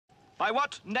By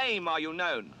what name are you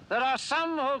known? There are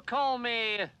some who call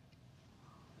me...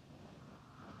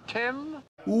 Tim?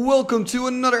 Welcome to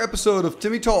another episode of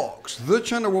Timmy Talks, the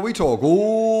channel where we talk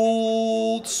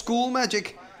old school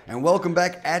magic. And welcome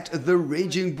back at the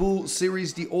Raging Bull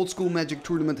series, the old school magic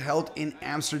tournament held in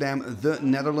Amsterdam, the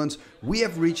Netherlands. We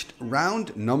have reached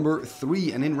round number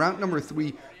 3, and in round number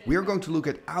 3 we are going to look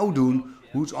at Audun,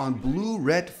 who's on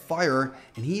blue-red fire,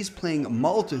 and he's playing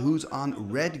Malte, who's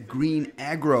on red-green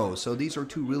aggro. So these are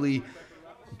two really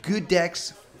good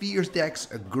decks, fierce decks,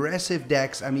 aggressive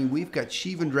decks. I mean, we've got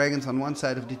Shivan Dragons on one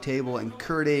side of the table and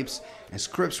Curd Apes and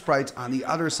Script Sprites on the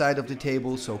other side of the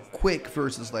table. So quick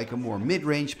versus like a more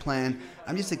mid-range plan.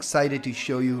 I'm just excited to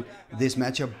show you this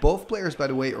matchup. Both players, by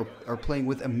the way, are playing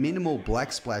with a minimal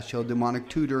black splash. So Demonic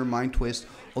Tutor, Mind Twist.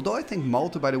 Although I think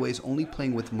Malte, by the way, is only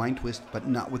playing with Mind Twist, but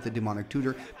not with the Demonic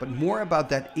Tutor. But more about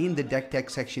that in the deck tech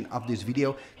section of this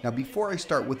video. Now, before I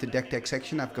start with the deck tech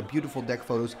section, I've got beautiful deck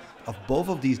photos of both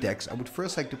of these decks. I would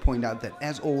first like to point out that,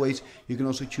 as always, you can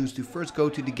also choose to first go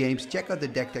to the games, check out the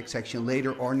deck tech section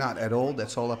later or not at all.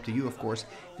 That's all up to you, of course.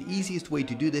 The easiest way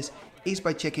to do this is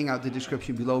by checking out the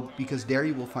description below, because there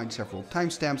you will find several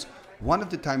timestamps. One of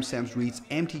the timestamps reads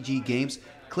MTG Games.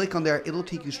 Click on there, it'll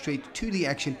take you straight to the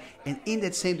action, and in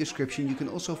that same description you can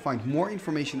also find more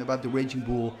information about the Raging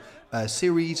Bull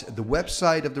series, the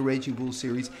website of the Raging Bull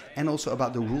series, and also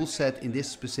about the rule set in this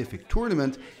specific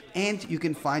tournament. And you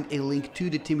can find a link to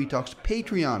the Timmy Talks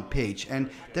Patreon page, and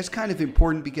that's kind of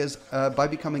important because by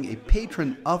becoming a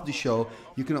patron of the show,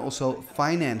 you can also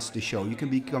finance the show. You can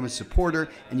become a supporter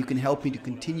and you can help me to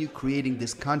continue creating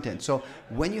this content. So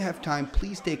when you have time,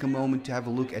 please take a moment to have a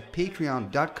look at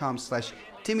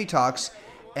patreon.com/TimmyTalks.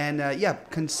 And yeah,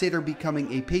 consider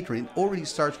becoming a patron. It already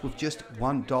starts with just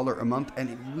 $1 a month, and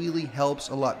it really helps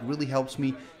a lot, really helps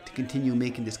me to continue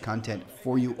making this content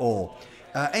for you all.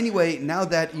 Anyway, now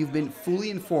that you've been fully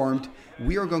informed,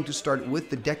 we are going to start with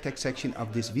the deck tech section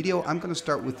of this video. I'm going to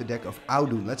start with the deck of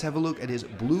Audun. Let's have a look at his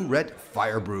blue-red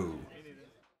Fire Brew.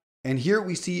 And here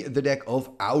we see the deck of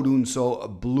Audun, so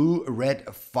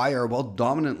blue-red fire, well,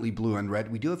 dominantly blue and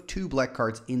red. We do have two black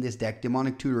cards in this deck,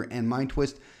 Demonic Tutor and Mind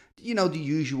Twist. You know, the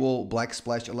usual black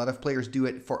splash. A lot of players do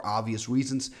it for obvious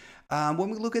reasons. When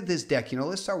we look at this deck,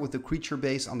 let's start with the creature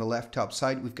base on the left top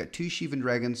side. We've got 2 Shivan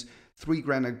Dragons, 3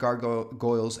 Granite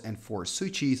Gargoyles, and 4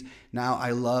 Suchis. Now, I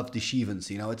love the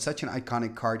Shivans. It's such an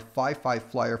iconic card. 5/5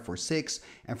 flyer for 6,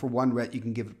 and for 1 red, you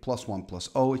can give it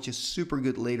 +1/+0. It's just super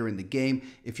good later in the game.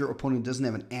 If your opponent doesn't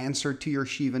have an answer to your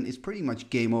Shivan, it's pretty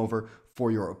much game over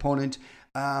for your opponent.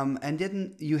 And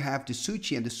then you have the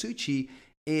Suchi, and the Suchi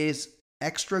is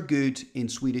extra good in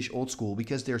Swedish old school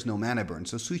because there's no mana burn.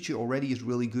 So Suchi already is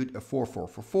really good, a 4/4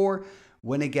 for 4.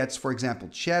 When it gets, for example,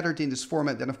 shattered in this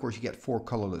format, then of course you get 4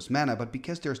 colorless mana. But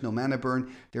because there's no mana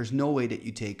burn, there's no way that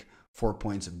you take 4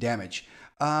 points of damage.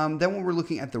 Then when we're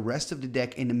looking at the rest of the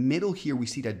deck, in the middle here we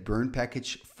see that burn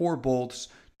package, 4 bolts,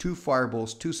 2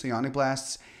 fireballs, 2 psionic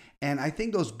blasts. And I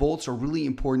think those bolts are really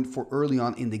important for early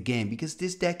on in the game because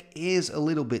this deck is a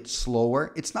little bit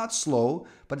slower. It's not slow,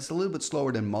 but it's a little bit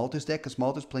slower than Malte's deck because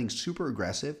Malte's playing super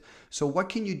aggressive. So what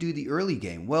can you do the early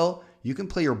game? Well, you can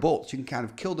play your bolts. You can kind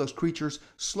of kill those creatures,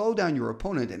 slow down your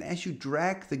opponent, and as you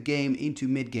drag the game into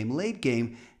mid-game, late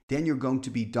game, then you're going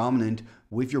to be dominant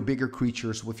with your bigger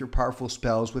creatures, with your powerful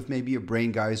spells, with maybe a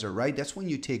Brain Geyser, right? That's when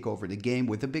you take over the game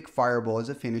with a big fireball as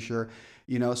a finisher.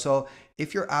 So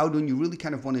if you're Audun, you really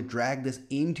kind of want to drag this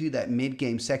into that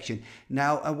mid-game section.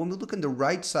 Now, when we look on the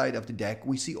right side of the deck,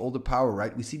 we see all the power,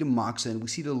 right? We see the Moxen, we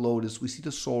see the Lotus, we see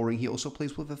the Soul Ring. He also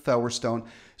plays with a Felwar.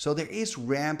 So there is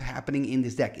ramp happening in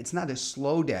this deck. It's not a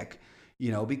slow deck,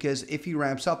 because if he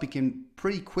ramps up, he can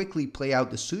pretty quickly play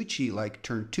out the Suchi like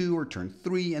turn 2 or turn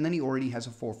 3, and then he already has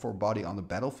a 4/4 body on the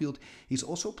battlefield. He's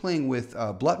also playing with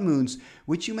Blood Moons,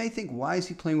 which you may think, why is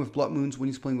he playing with Blood Moons when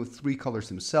he's playing with 3 colors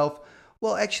himself?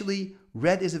 Well, actually,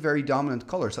 red is a very dominant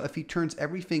color, so if he turns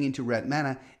everything into red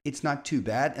mana, it's not too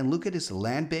bad. And look at his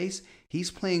land base.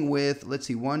 He's playing with, let's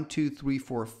see, 1, 2, 3,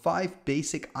 4, 5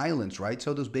 basic islands, right?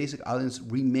 So those basic islands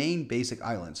remain basic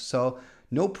islands. So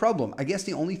no problem. I guess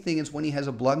the only thing is when he has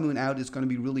a Blood Moon out, it's going to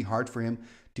be really hard for him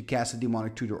to cast a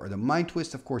Demonic Tutor or the Mind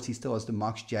Twist. Of course, he still has the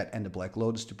Mox Jet and the Black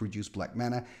Lotus to produce black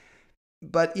mana.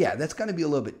 But yeah, that's going to be a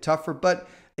little bit tougher. But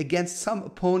against some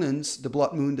opponents, the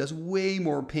Blood Moon does way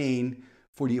more pain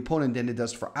for the opponent than it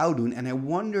does for Audun. And I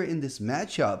wonder in this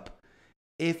matchup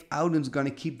if Audun's going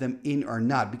to keep them in or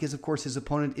not. Because of course his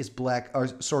opponent is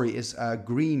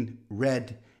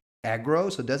green-red aggro,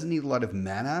 so it doesn't need a lot of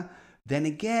mana. Then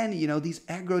again, these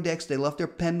aggro decks, they love their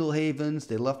Pendle Havens,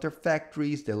 they love their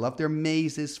factories, they love their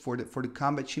mazes for the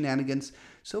combat shenanigans.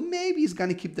 So maybe he's going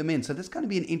to keep them in. So that's going to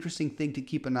be an interesting thing to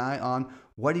keep an eye on,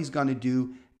 what he's going to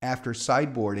do after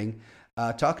sideboarding.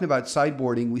 Talking about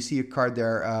sideboarding, we see a card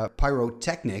there,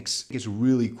 Pyrotechnics. It's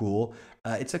really cool.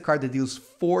 It's a card that deals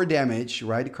 4 damage,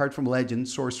 right? A card from Legend,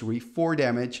 sorcery, 4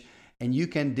 damage. And you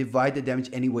can divide the damage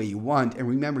any way you want. And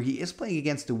remember, he is playing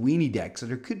against the Weenie deck. So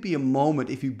there could be a moment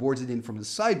if he boards it in from the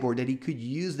sideboard that he could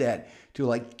use that to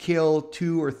like kill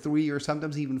 2 or 3 or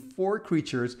sometimes even 4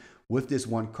 creatures with this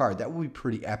one card. That would be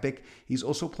pretty epic. He's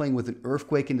also playing with an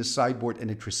Earthquake in the sideboard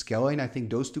and a Triskelion. I think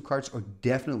those 2 cards are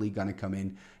definitely going to come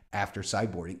in after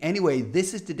sideboarding. Anyway,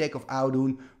 this is the deck of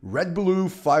Audun, red, blue,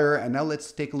 fire. And now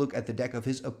let's take a look at the deck of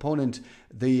his opponent,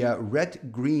 the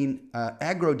red-green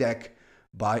aggro deck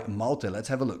by Malte. Let's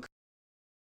have a look.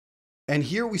 And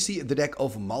here we see the deck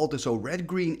of Malte. So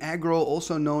red-green aggro,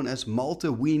 also known as Malte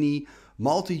Weenie.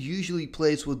 Malte usually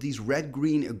plays with these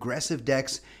red-green aggressive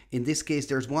decks. In this case,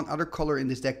 there's one other color in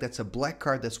this deck that's a black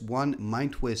card. That's one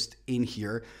Mind Twist in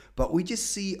here. But we just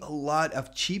see a lot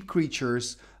of cheap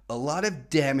creatures, a lot of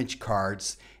damage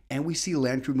cards, and we see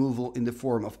land removal in the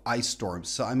form of Ice Storms.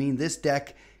 So, I mean, this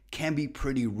deck can be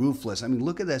pretty ruthless. I mean,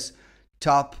 look at this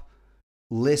top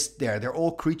list there. They're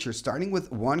all creatures, starting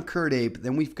with 1 Curd Ape.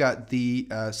 Then we've got the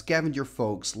Scavenger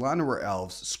Folks, Llanowar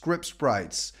Elves, Script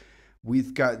Sprites.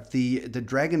 We've got the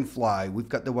Dragonfly. We've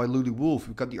got the Wailuli Wolf.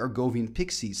 We've got the Argovian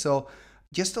Pixie. So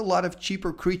just a lot of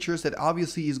cheaper creatures that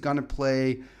obviously he's going to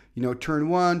play, you know, turn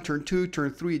 1, turn 2,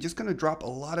 turn 3. Just going to drop a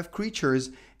lot of creatures.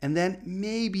 And then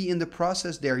maybe in the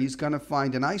process there, he's going to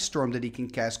find an Ice Storm that he can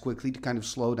cast quickly to kind of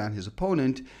slow down his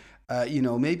opponent. You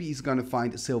know, maybe he's going to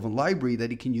find a Sylvan Library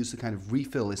that he can use to kind of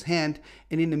refill his hand.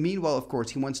 And in the meanwhile, of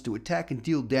course, he wants to attack and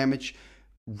deal damage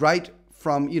right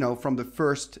from, you know, from the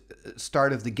first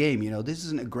start of the game. You know, this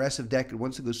is an aggressive deck. It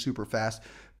wants to go super fast,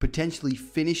 potentially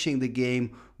finishing the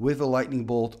game with a Lightning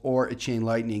Bolt or a Chain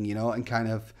Lightning, you know, and kind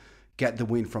of get the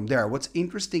win from there. What's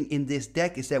interesting in this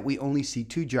deck is that we only see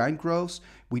 2 Giant Groves.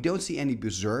 We don't see any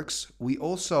Berserks. We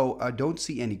also don't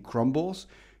see any Crumbles.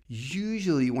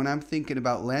 Usually when I'm thinking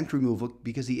about land removal,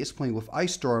 because he is playing with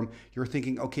Ice Storm, you're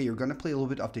thinking, okay, you're going to play a little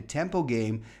bit of the tempo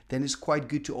game. Then it's quite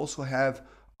good to also have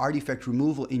artifact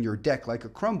removal in your deck, like a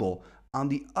Crumble. On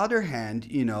the other hand,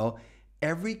 you know,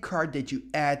 every card that you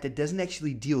add that doesn't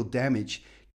actually deal damage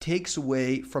takes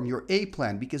away from your A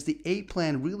plan, because the A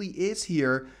plan really is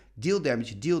here, deal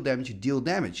damage, deal damage, deal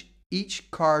damage.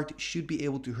 Each card should be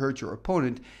able to hurt your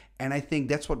opponent. And I think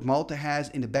that's what Malte has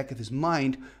in the back of his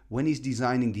mind when he's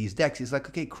designing these decks. He's like,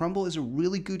 okay, Crumble is a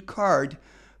really good card,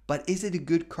 but is it a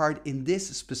good card in this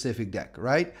specific deck,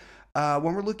 right?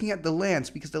 When we're looking at the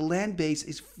lands, because the land base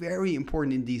is very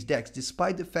important in these decks,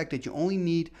 despite the fact that you only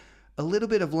need a little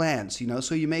bit of lands, you know.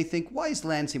 So you may think, why is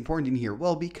lands important in here?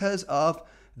 Well, because of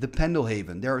the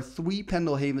Pendelhaven. There are 3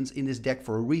 Pendelhavens in this deck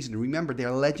for a reason. Remember, they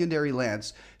are legendary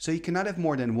lands, so you cannot have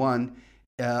more than 1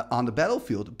 on the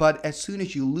battlefield. But as soon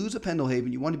as you lose a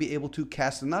Pendelhaven, you want to be able to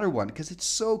cast another one, because it's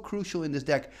so crucial in this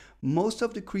deck. Most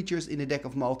of the creatures in the deck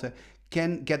of Malte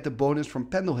can get the bonus from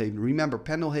Pendelhaven. Remember,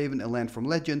 Pendelhaven, a land from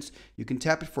Legends, you can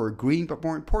tap it for a green, but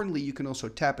more importantly, you can also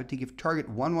tap it to give target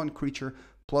 1/1 creature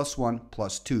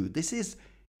 +1/+2. This is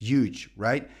huge,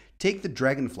 right? Take the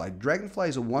Dragonfly. Dragonfly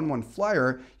is a 1/1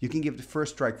 flyer. You can give the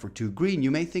first strike for 2 green. You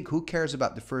may think, who cares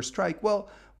about the first strike? Well,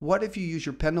 what if you use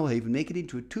your Pendelhaven, make it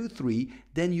into a 2/3,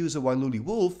 then use a Wailuli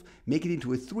Wolf, make it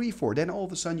into a 3/4. Then all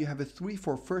of a sudden you have a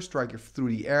 3/4 first striker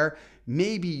through the air.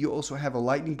 Maybe you also have a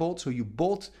Lightning Bolt, so you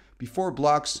bolt before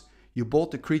blocks, you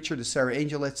bolt the creature, the Sarah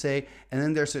Angel, let's say, and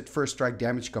then there's that first strike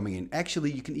damage coming in.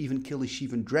 Actually, you can even kill a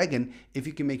Shivan Dragon if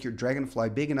you can make your Dragonfly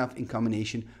big enough in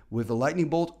combination with a Lightning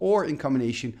Bolt or in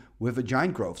combination with a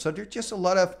Giant Grove. So there's just a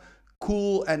lot of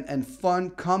cool and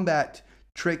fun combat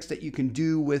tricks that you can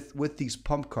do with these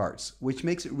pump cards, which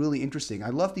makes it really interesting. I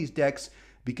love these decks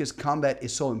because combat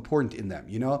is so important in them,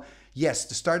 you know? Yes,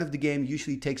 the start of the game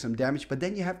usually takes some damage, but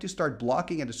then you have to start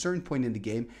blocking at a certain point in the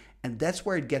game, and that's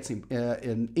where it gets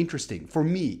interesting, for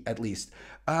me at least.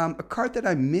 A card that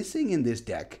I'm missing in this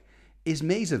deck is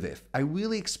Maze of Ith. I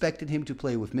really expected him to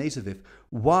play with Maze of Ith.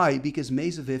 Why? Because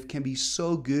Maze of Ith can be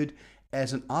so good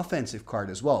as an offensive card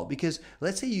as well. Because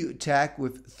let's say you attack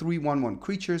with 3/1/1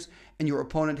 creatures and your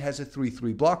opponent has a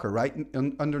 3/3 blocker, right?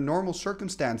 Under normal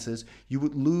circumstances, you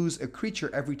would lose a creature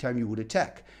every time you would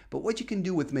attack. But what you can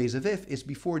do with Maze of Ith is,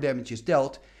 before damage is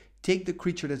dealt, take the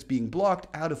creature that's being blocked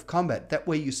out of combat. That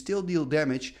way you still deal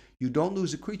damage, you don't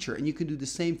lose a creature, and you can do the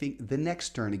same thing the next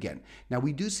turn again. Now,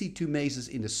 we do see 2 mazes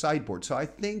in the sideboard, so I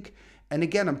think, and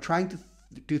again, I'm trying to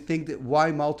to think that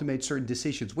why Malte made certain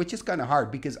decisions, which is kind of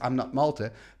hard because I'm not Malte.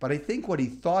 But I think what he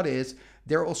thought is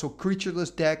there are also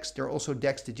creatureless decks. There are also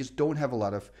decks that just don't have a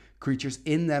lot of creatures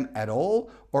in them at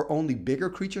all, or only bigger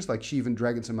creatures like Shivan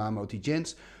Dragons and Malte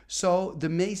Djinns. So the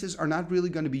mazes are not really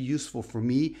going to be useful for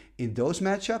me in those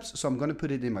matchups. So I'm going to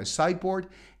put it in my sideboard.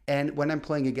 And when I'm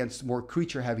playing against more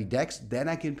creature-heavy decks, then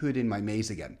I can put in my maze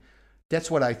again. That's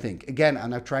what I think. Again, I'm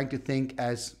not trying to think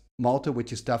as Malte,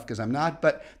 which is tough because I'm not,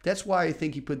 but that's why I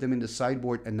think he put them in the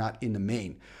sideboard and not in the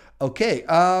main. Okay,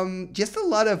 just a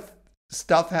lot of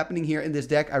stuff happening here in this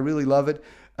deck. I really love it.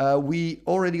 We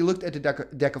already looked at the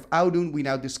deck of Audun. We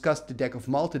now discussed the deck of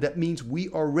Malte. That means we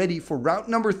are ready for round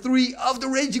number 3 of the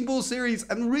Raging Bull series.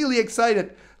 I'm really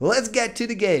excited. Let's get to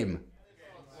the game.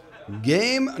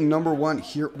 Game number 1,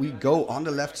 here we go. On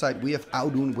the left side, we have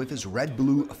Audun with his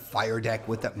red-blue fire deck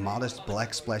with that modest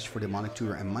black splash for Demonic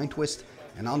Tutor and Mind Twist.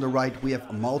 And on the right, we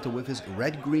have Malte with his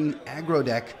red-green aggro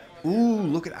deck. Ooh,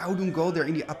 look at Audun go there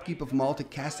in the upkeep of Malte,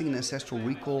 casting an Ancestral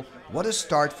Recall. What a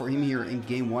start for him here in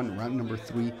Game 1, round number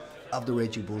 3 of the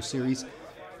Raging Bull series.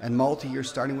 And Malte here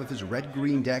starting with his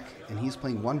red-green deck, and he's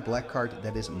playing one black card,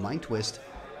 that is Mind Twist.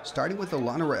 Starting with the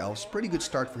Lanora Elves, pretty good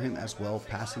start for him as well,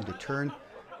 passing the turn.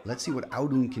 Let's see what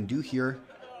Audun can do here.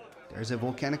 There's a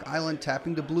Volcanic Island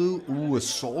tapping the blue. Ooh, a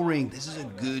Soul Ring. This is a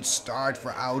good start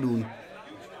for Audun.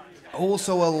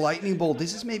 Also a Lightning Bolt.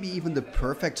 This is maybe even the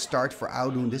perfect start for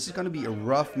Audun. This is going to be a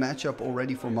rough matchup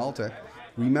already for Malte.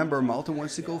 Remember, Malte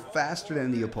wants to go faster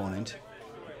than the opponent.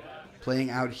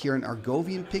 Playing out here an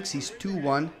Argovian Pixies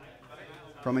 2-1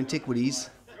 from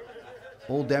Antiquities.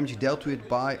 All damage dealt to it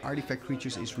by artifact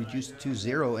creatures is reduced to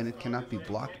 0 and it cannot be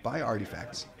blocked by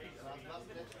artifacts.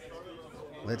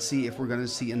 Let's see if we're going to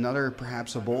see another,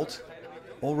 perhaps a Bolt.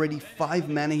 Already 5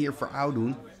 mana here for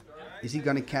Audun. Is he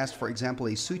going to cast, for example,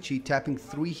 a Suchi, tapping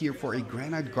 3 here for a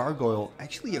Granite Gargoyle?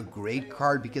 Actually a great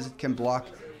card because it can block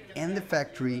and the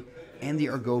Factory and the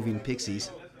Argovian Pixies.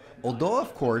 Although,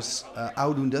 of course,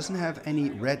 Audun doesn't have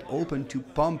any red open to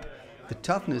pump the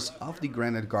toughness of the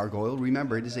Granite Gargoyle.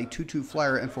 Remember, it is a 2/2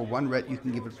 flyer, and for 1 red you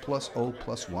can give it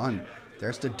 +0/+1.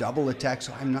 There's the double attack,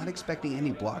 so I'm not expecting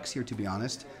any blocks here, to be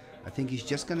honest. I think he's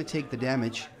just going to take the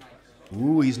damage.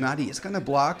 Ooh, he's not. He is going to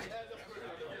block.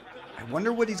 I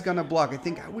wonder what he's going to block. I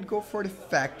think I would go for the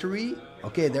Factory.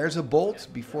 Okay, there's a Bolt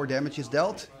before damage is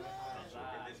dealt.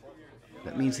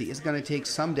 That means he is going to take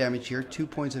some damage here. 2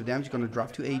 points of damage. Going to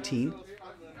drop to 18.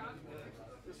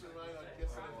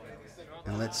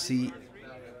 And let's see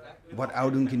what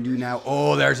Audun can do now.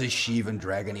 Oh, there's a Shivan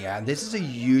Dragon. Yeah, this is a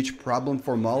huge problem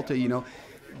for Malte, you know.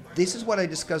 This is what I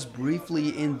discussed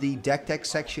briefly in the deck tech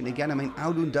section. Again, I mean,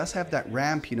 Audun does have that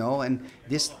ramp, you know, and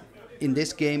this in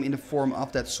this game in the form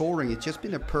of that Soul Ring, it's just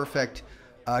been a perfect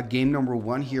game number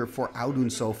 1 here for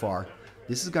Audun so far.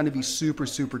 This is going to be super,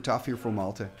 super tough here for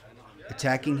Malte.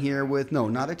 Attacking here with, no,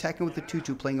 not attacking with the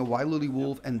 2/2, playing a Wily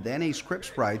Wolf and then a Script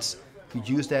Sprites. Could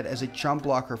use that as a chump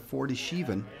blocker for the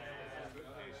Shivan.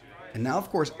 And now, of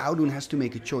course, Audun has to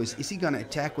make a choice. Is he going to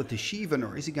attack with the Shivan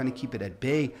or is he going to keep it at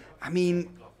bay? I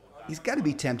mean, he's got to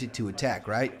be tempted to attack,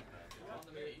 right?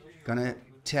 Gonna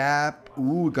tap.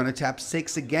 Ooh, gonna tap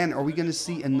 6 again. Are we going to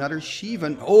see another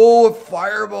Shivan? Oh, a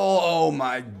Fireball. Oh,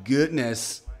 my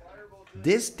goodness.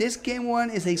 This game 1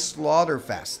 is a slaughter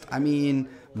fest. I mean,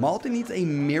 Malte needs a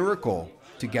miracle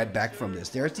to get back from this.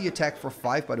 There's the attack for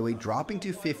 5, by the way, dropping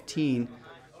to 15.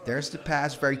 There's the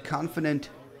pass. Very confident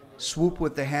swoop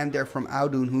with the hand there from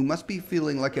Audun, who must be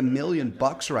feeling like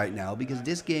 $1,000,000 right now because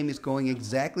this game is going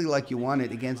exactly like you want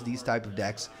it against these type of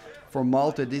decks. For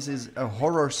Malte, this is a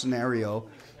horror scenario.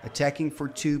 Attacking for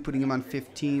 2, putting him on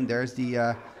 15. There's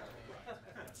the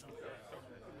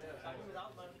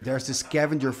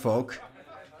Scavenger Folk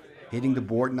hitting the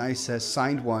board. Nice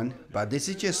signed one, but this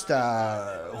is just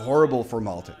horrible for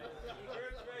Malte.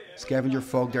 Scavenger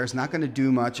Folk, there's not going to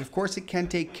do much. Of course, it can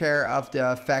take care of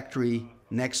the Factory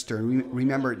next turn.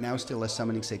 Remember, it now still has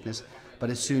Summoning Sickness, but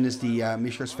as soon as the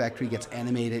Mishra's Factory gets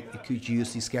animated, it could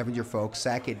use the Scavenger Folk,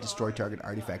 sack it, destroy target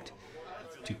artifact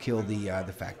to kill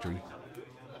the Factory.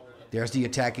 There's the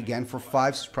attack again for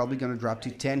 5. So it's probably going to drop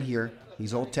to 10 here.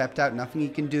 He's all tapped out, nothing he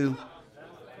can do.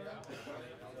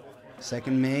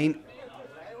 Second main.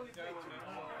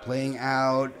 Playing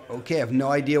out, okay, I have no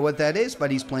idea what that is,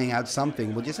 but he's playing out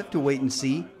something. We'll just have to wait and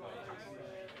see.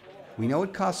 We know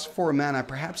it costs 4 mana,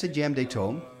 perhaps a Gem de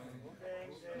Tome.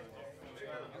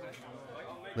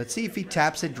 Let's see if he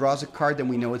taps it, draws a card, then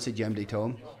we know it's a Gem de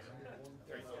Tome.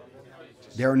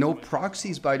 There are no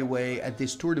proxies, by the way, at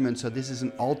this tournament, so this is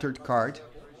an altered card.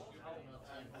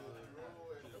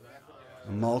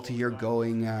 Malte here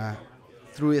going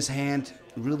through his hand,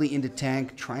 really in the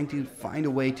tank, trying to find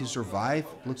a way to survive.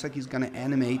 Looks like he's going to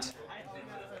animate.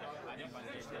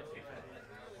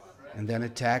 And then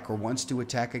attack, or wants to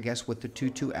attack, I guess, with the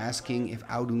 2-2, asking if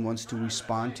Audun wants to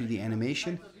respond to the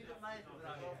animation.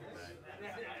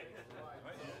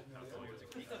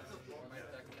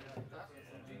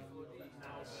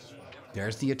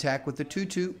 There's the attack with the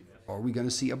 2-2. Are we going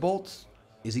to see a bolt?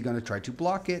 Is he going to try to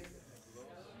block it?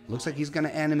 Looks like he's going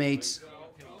to animate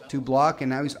to block, and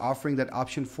now he's offering that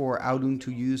option for Audun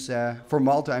to use, for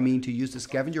Malte, I mean, to use the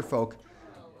Scavenger Folk.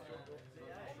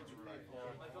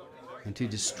 And to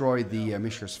destroy the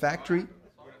Mishra's Factory.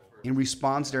 In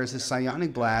response, there's a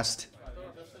Psionic Blast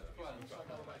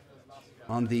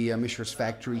on the Mishra's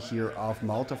Factory here of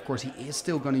Malte. Of course, he is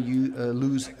still going to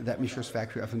lose that Mishra's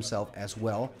Factory of himself as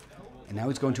well. And now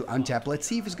he's going to untap. Let's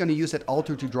see if he's going to use that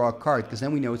altar to draw a card, because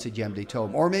then we know it's a Gem de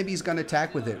Tome. Or maybe he's going to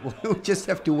attack with it. We'll just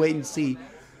have to wait and see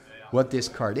what this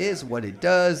card is, what it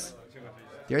does.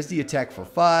 There's the attack for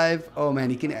 5. Oh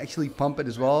man, he can actually pump it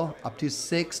as well. Up to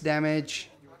 6 damage.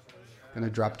 Gonna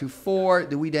drop to 4.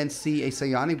 Do we then see a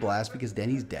Psionic Blast? Because then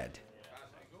he's dead.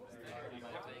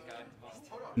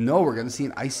 No, we're gonna see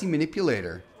an Icy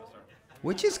Manipulator.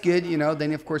 Which is good, you know.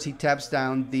 Then of course he taps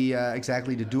down the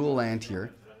exactly the dual land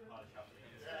here.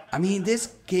 I mean,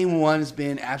 this game 1 has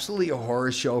been absolutely a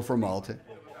horror show for Malte.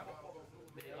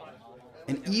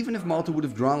 And even if Malte would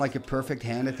have drawn like a perfect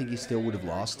hand, I think he still would have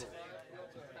lost.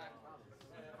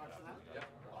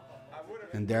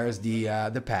 And there's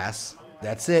the pass.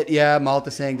 That's it. Yeah,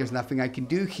 Malte saying there's nothing I can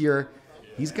do here.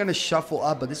 He's going to shuffle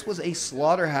up, but this was a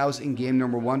slaughterhouse in game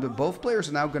number 1. But both players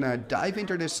are now going to dive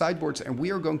into their sideboards, and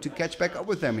we are going to catch back up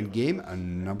with them in game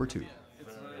number 2.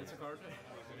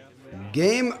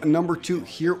 Game number 2,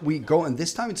 here we go. And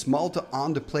this time it's Malte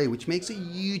on the play, which makes a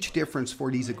huge difference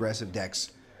for these aggressive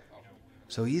decks.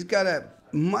 So he's got a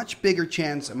much bigger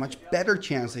chance, a much better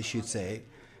chance, I should say,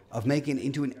 of making it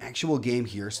into an actual game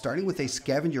here, starting with a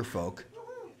Scavenger Folk.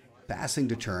 Passing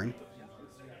the turn.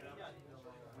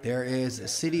 There is a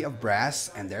City of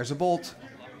Brass, and there's a Bolt.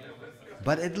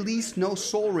 But at least no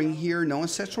Soul Ring here, no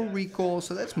Ancestral Recall,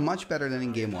 so that's much better than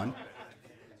in game 1.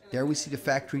 There we see the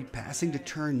Factory passing the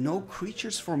turn. No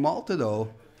creatures for Malte,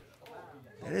 though.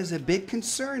 That is a bit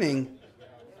concerning.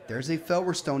 There's a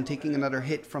Felwar Stone taking another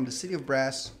hit from the City of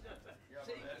Brass.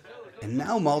 And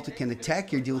now Malte can attack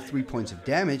here, deal 3 points of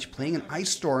damage, playing an Ice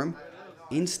Storm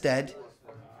instead.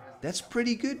 That's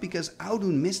pretty good because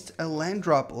Audun missed a land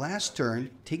drop last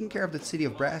turn. Taking care of the City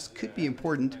of Brass could be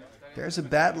important. There's a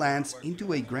Badlands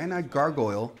into a Granite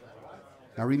Gargoyle.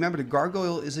 Now remember, the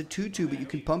Gargoyle is a 2-2, but you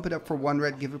can pump it up for 1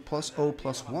 red, give it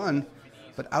 +0/+1.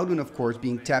 But Audun, of course,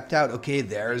 being tapped out. Okay,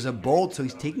 there's a Bolt, so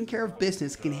he's taking care of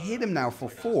business. Can hit him now for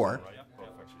 4.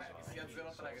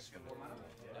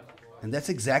 And that's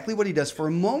exactly what he does. For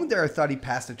a moment there, I thought he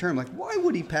passed the turn. Like, why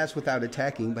would he pass without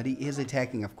attacking? But he is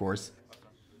attacking, of course.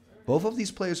 Both of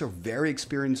these players are very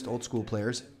experienced old school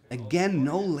players. Again,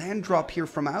 no land drop here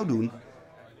from Audun.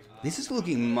 This is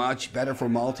looking much better for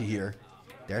Malte here.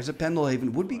 There's a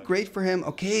Pendelhaven. Would be great for him.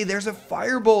 Okay, there's a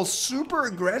Fireball. Super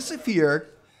aggressive here.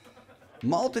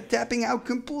 Malte tapping out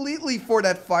completely for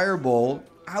that Fireball.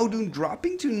 Audun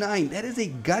dropping to 9. That is a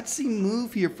gutsy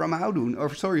move here from Audun.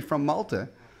 Or sorry, from Malte.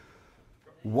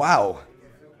 Wow.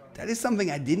 That is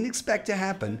something I didn't expect to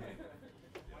happen.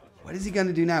 What is he going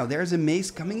to do now? There's a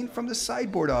Mace coming in from the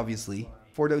sideboard, obviously.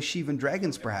 For those Shivan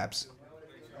Dragons, perhaps.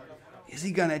 Is he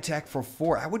going to attack for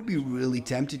 4? I would be really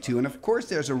tempted to. And of course,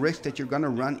 there's a risk that you're going to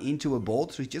run into a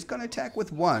Bolt. So he's just going to attack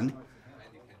with 1.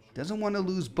 Doesn't want to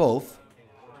lose both.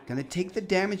 Going to take the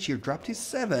damage here. Drop to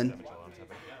 7.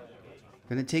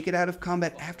 Going to take it out of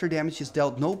combat after damage is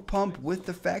dealt. No pump with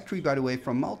the Factory, by the way,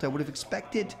 from Malte. I would have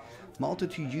expected Malte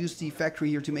to use the Factory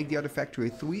here to make the other Factory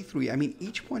a 3-3. I mean,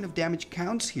 each point of damage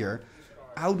counts here.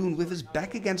 Audun with his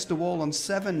back against the wall on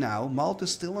 7 now. Malte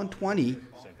still on 20.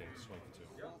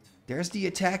 There's the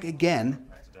attack again.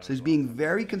 So he's being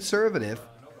very conservative.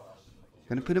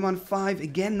 Going to put him on 5.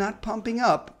 Again, not pumping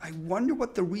up. I wonder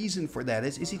what the reason for that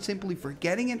is. Is he simply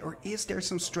forgetting it, or is there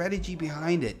some strategy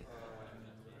behind it?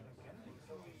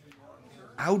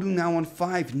 Audun now on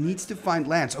 5, needs to find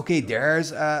lands. Okay,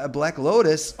 there's a Black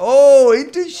Lotus. Oh,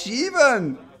 into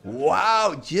Shivan.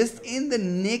 Wow, just in the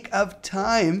nick of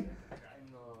time.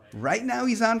 Right now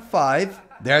he's on 5.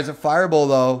 There's a Fireball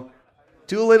though.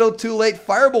 Too little, too late.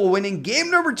 Fireball winning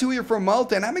game number 2 here for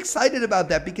Malte. And I'm excited about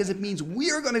that because it means we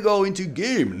are going to go into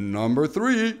game number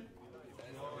 3.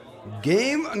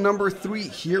 Game number 3,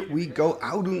 here we go.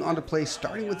 Audun on the play,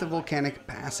 starting with the Volcanic,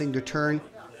 passing the turn.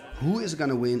 Who is going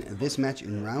to win this match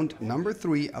in round number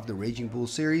 3 of the Raging Bull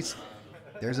series?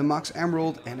 There's a Mox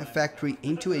Emerald and a Factory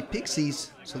into a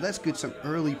Pixies. So that's good. Some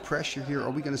early pressure here. Are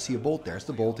we going to see a Bolt? There's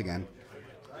the Bolt again.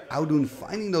 Audun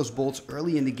finding those bolts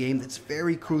early in the game. That's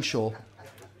very crucial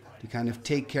to kind of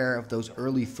take care of those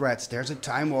early threats. There's a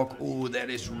Time Walk. Oh, that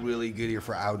is really good here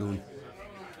for Audun.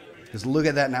 Because look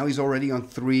at that. Now he's already on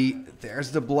 3.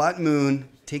 There's the Blood Moon.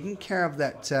 Taking care of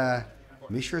that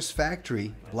Mishra's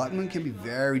Factory. Blood Moon can be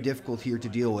very difficult here to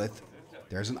deal with.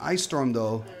 There's an Ice Storm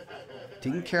though.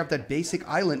 Taking care of that basic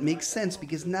island makes sense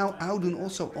because now Audun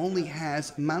also only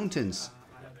has mountains.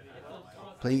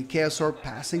 Playing a Chaos Orb,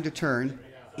 passing the turn.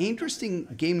 Interesting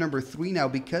game number 3 now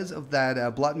because of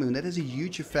that Blood Moon. That has a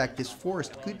huge effect. This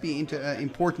forest could be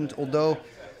important, although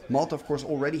Malte of course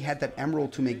already had that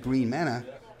Emerald to make green mana.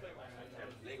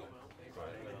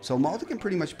 So Malte can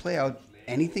pretty much play out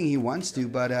anything he wants to,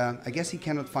 but I guess he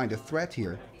cannot find a threat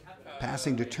here.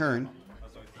 Passing the turn.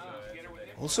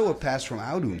 Also a pass from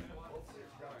Audun.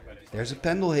 There's a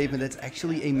Pendelhaven that's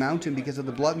actually a mountain because of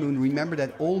the Blood Moon. Remember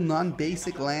that all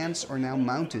non-basic lands are now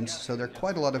mountains, so there are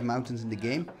quite a lot of mountains in the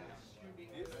game.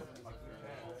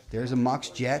 There's a Mox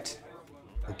Jet.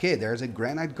 Okay, there's a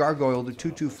Granite Gargoyle. The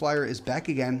 2/2 flyer is back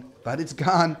again, but it's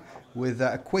gone with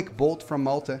a quick bolt from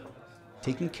Malte.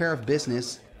 Taking care of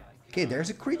business. Okay, there's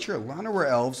a creature, Llanowar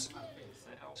Elves.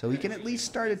 So he can at least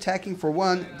start attacking for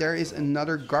 1. There is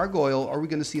another Gargoyle. Are we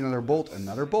going to see another Bolt?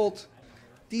 Another Bolt.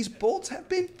 These bolts have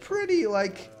been pretty,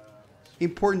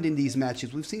 important in these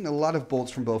matches. We've seen a lot of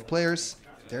bolts from both players.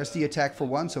 There's the attack for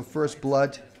 1, so First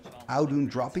Blood. Audun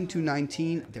dropping to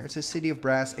 19. There's a City of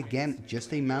Brass. Again,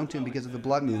 just a mountain because of the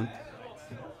Blood Moon.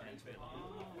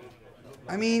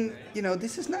 I mean,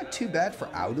 this is not too bad for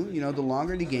Audun. The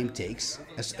longer the game takes,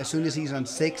 as soon as he's on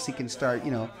 6, he can start,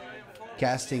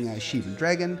 casting Shivan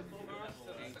Dragon.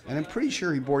 And I'm pretty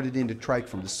sure he boarded in the Trike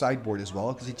from the sideboard as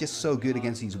well, because it's just so good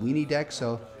against these weenie decks.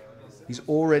 So he's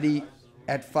already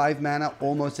at 5 mana,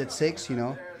 almost at 6,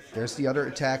 There's the other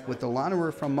attack with the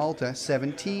Llanowar from Malte,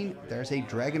 17. There's a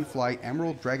Dragonfly,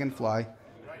 Emerald Dragonfly.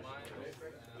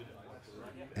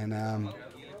 And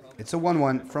it's a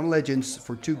 1/1 from Legends.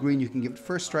 For 2 green, you can give it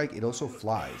first strike. It also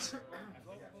flies.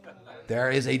 There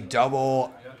is a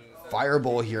double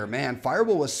Fireball here. Man,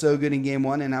 Fireball was so good in game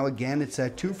 1, and now again it's a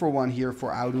 2-for-1 here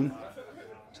for Audun.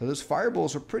 So those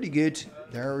Fireballs are pretty good.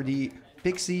 There are the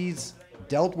Pixies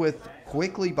dealt with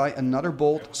quickly by another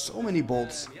Bolt. So many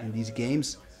bolts in these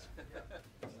games.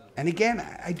 And again,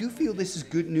 I do feel this is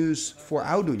good news for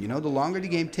Audun. The longer the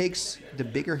game takes, the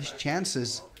bigger his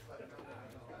chances.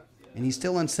 And he's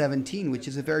still on 17, which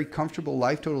is a very comfortable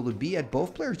life total to be at.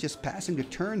 Both players just passing the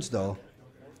turns though.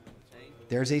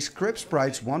 There's a Script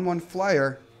Sprites 1/1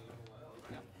 flyer.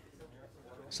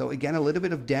 So again, a little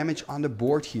bit of damage on the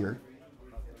board here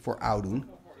for Audun.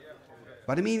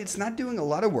 But I mean, it's not doing a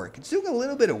lot of work. It's doing a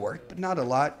little bit of work, but not a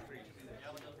lot.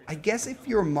 I guess if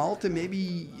you're Malte,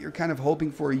 maybe you're kind of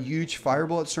hoping for a huge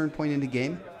Fireball at a certain point in the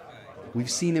game. We've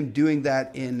seen him doing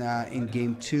that in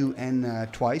game 2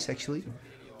 and twice actually.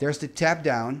 There's the tap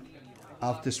down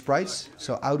of the Sprites,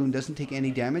 so Audun doesn't take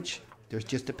any damage. There's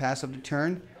just a pass of the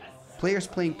turn. Players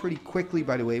playing pretty quickly,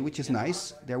 by the way, which is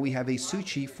nice. There we have a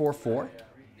Suchi 4/4.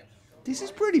 This is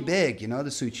pretty big, the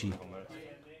Suchi.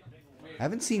 I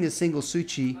haven't seen a single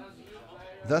Suchi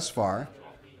thus far.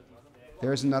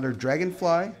 There's another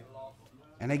Dragonfly.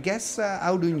 And I guess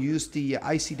Audun used the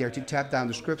Icy there to tap down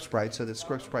the Script Sprite, so that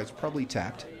Script Sprite's probably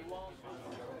tapped.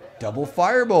 Double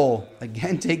Fireball.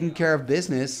 Again, taking care of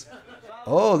business.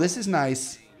 Oh, this is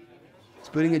nice. It's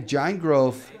putting a Giant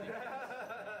Growth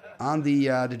on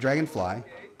the Dragonfly.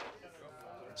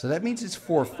 So that means it's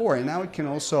 4/4, and now it can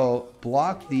also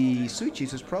block the Suchi,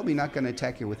 so it's probably not going to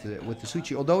attack here with the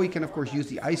Suchi, although he can of course use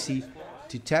the Icy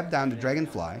to tap down the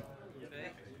Dragonfly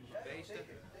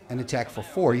and attack for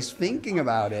 4. He's thinking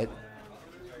about it.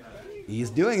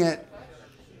 He's doing it.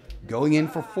 Going in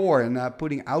for 4 and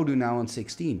putting Audun now on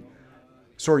 16.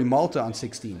 Sorry, Malte on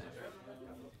 16.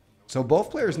 So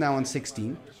both players now on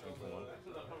 16.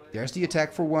 There's the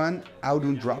attack for 1.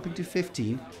 Audun dropping to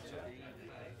 15.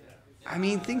 I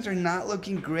mean, things are not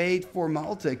looking great for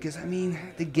Malte because, I mean,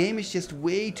 the game is just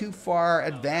way too far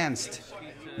advanced.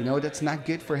 That's not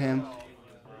good for him.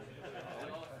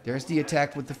 There's the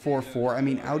attack with the 4/4. I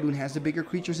mean, Audun has the bigger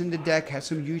creatures in the deck, has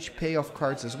some huge payoff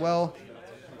cards as well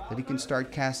that he can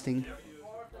start casting.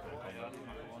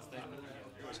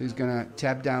 So he's going to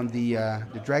tap down the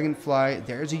Dragonfly.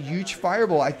 There's a huge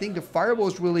Fireball. I think the Fireball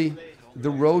is really the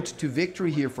road to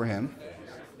victory here for him.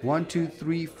 1, 2,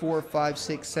 3, 4, 5,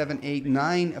 6, 7, 8,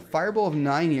 9. A Fireball of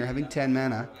 9 here, having 10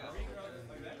 mana.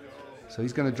 So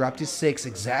he's going to drop to 6.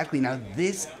 Exactly. Now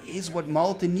this is what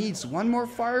Malte needs. One more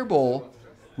Fireball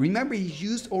Remember, he's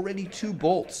used already 2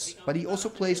 bolts, but he also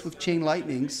plays with chain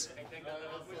lightnings.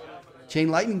 Chain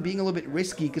lightning being a little bit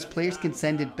risky because players can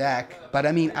send it back. But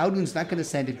I mean, Audun's not going to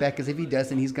send it back, because if he does,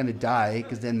 then he's going to die,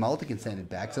 because then Malte can send it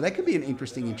back. So that could be an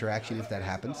interesting interaction if that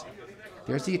happens.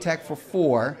 There's the attack for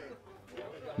 4.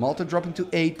 Malte dropping to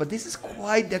 8, but this is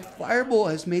quite, that fireball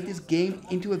has made this game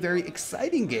into a very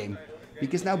exciting game,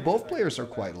 because now both players are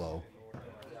quite low.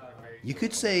 You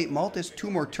could say Malte has 2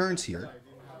 more turns here.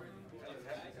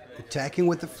 Attacking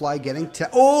with the fly, getting...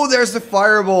 Oh, there's the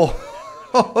fireball!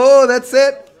 Oh, that's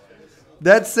it!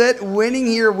 That's it, winning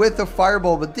here with the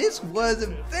fireball. But this was a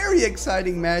very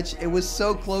exciting match. It was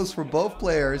so close for both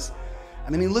players.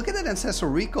 And I mean, look at that Ancestral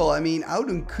Recall. I mean,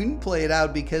 Audun couldn't play it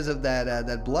out because of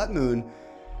that Blood Moon.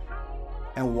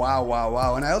 And wow, wow,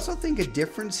 wow. And I also think a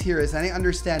difference here is, and I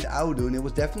understand Audun, it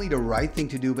was definitely the right thing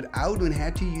to do, but Audun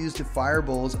had to use the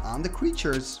fireballs on the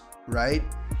creatures, right?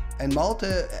 And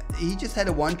Malte, he just had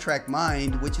a one-track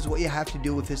mind, which is what you have to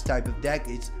do with this type of deck.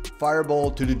 It's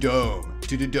fireball to the dome,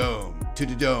 to the dome, to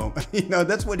the dome. You know,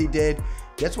 that's what he did.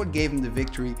 That's what gave him the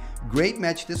victory. Great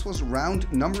match. This was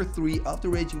round number 3 of the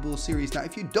Raging Bull series. Now,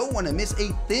 if you don't want to miss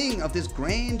a thing of this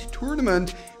grand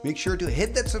tournament, make sure to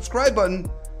hit that subscribe button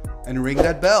and ring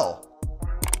that bell.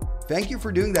 Thank you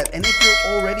for doing that. And if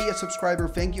you're already a subscriber,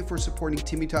 thank you for supporting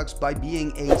Timmy Talks by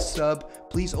being a sub.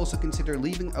 Please also consider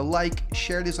leaving a like,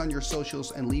 share this on your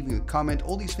socials, and leaving a comment.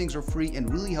 All these things are free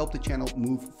and really help the channel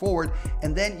move forward.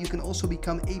 And then you can also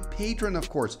become a patron, of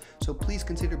course. So please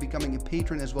consider becoming a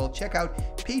patron as well. Check out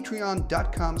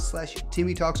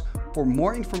patreon.com/TimmyTalks for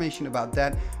more information about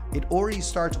that. It already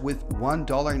starts with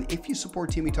 $1, and if you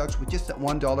support Timmy Talks with just that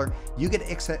 $1, you get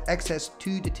access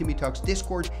to the Timmy Talks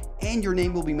Discord, and your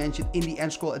name will be mentioned in the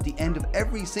end scroll at the end of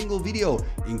every single video,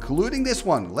 including this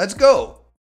one. Let's go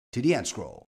to the end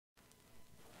scroll.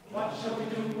 What shall we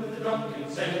do with the drunken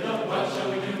sailor? What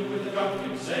shall we do with the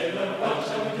drunken sailor? What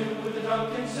shall we do with the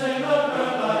drunken sailor?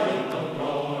 Early in the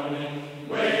morning,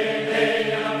 way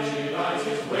hey and up she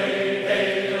rises, way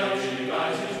hey and up she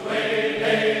rises, way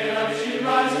hey and up she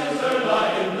rises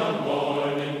early in the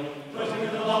morning. Putting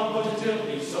in the longboat until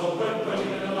he's sober,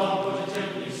 putting in the longboat until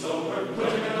he's sober,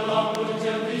 putting in the longboat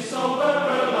until he's sober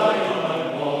early in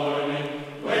the morning.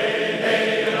 Way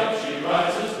hey and up she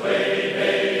rises, way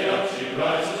hey and up she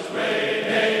rises, way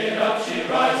hey and up she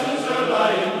rises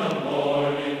early in the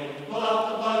morning. Pull out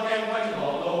the plug and wet him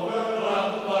all over, pull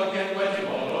out the plug and wet him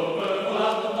all over, pull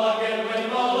out the plug and wet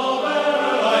him all over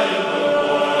early in the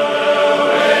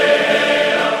morning. Way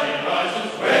hey and up she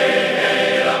rises, way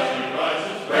hey and up she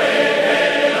rises, way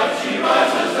hey and up she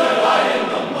rises early in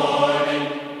the morning.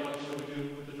 What shall we do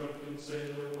with the drunken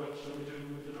sailor? What shall we do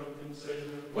with the drunken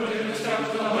sailor? Put him in the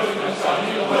scout to the hook, my son,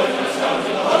 he'll put him in the scout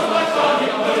to the hook, my son,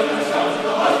 he'll put him in the scout to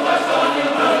the hook, my son,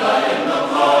 he'll early in the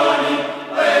morning.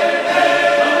 Way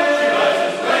hey up she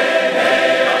rises, way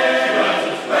hey up she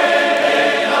rises, way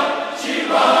hey up she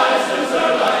rises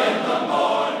early in the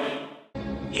morning.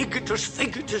 Icketus,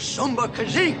 Ficketus, Sumba,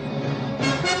 Kazee.